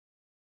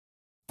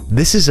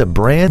This is a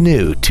brand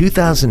new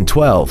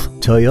 2012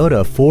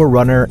 Toyota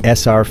 4Runner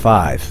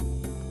SR5.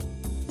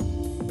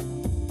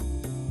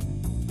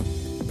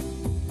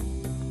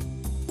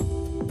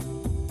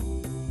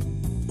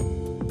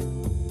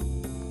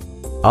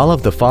 All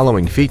of the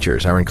following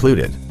features are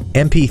included: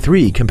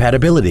 MP3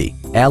 compatibility,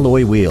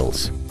 alloy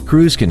wheels,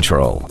 cruise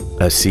control,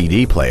 a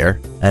CD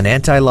player, an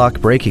anti-lock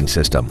braking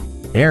system,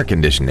 air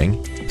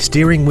conditioning,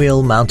 steering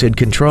wheel mounted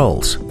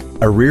controls,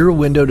 a rear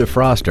window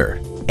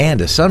defroster,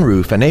 and a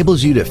sunroof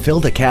enables you to fill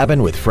the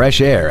cabin with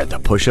fresh air at the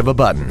push of a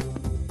button.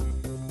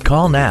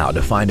 Call now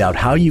to find out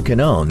how you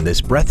can own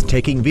this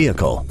breathtaking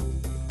vehicle.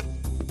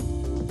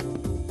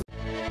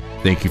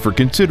 Thank you for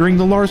considering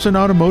the Larson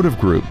Automotive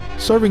Group,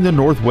 serving the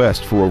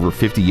Northwest for over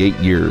 58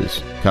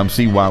 years. Come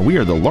see why we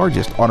are the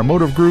largest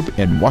automotive group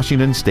in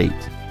Washington State.